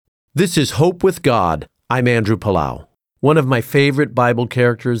This is Hope with God. I'm Andrew Palau. One of my favorite Bible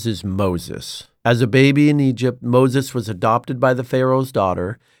characters is Moses. As a baby in Egypt, Moses was adopted by the Pharaoh's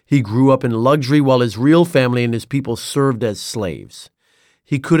daughter. He grew up in luxury while his real family and his people served as slaves.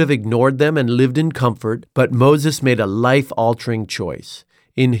 He could have ignored them and lived in comfort, but Moses made a life-altering choice.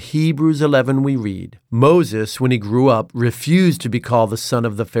 In Hebrews 11 we read, Moses, when he grew up, refused to be called the son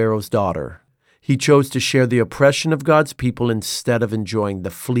of the Pharaoh's daughter. He chose to share the oppression of God's people instead of enjoying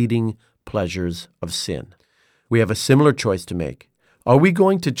the fleeting pleasures of sin. We have a similar choice to make. Are we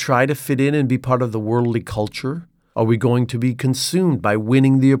going to try to fit in and be part of the worldly culture? Are we going to be consumed by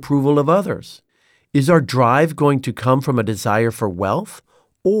winning the approval of others? Is our drive going to come from a desire for wealth?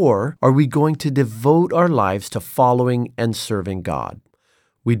 Or are we going to devote our lives to following and serving God?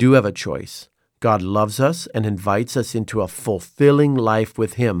 We do have a choice. God loves us and invites us into a fulfilling life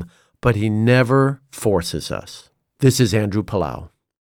with Him, but He never forces us. This is Andrew Palau.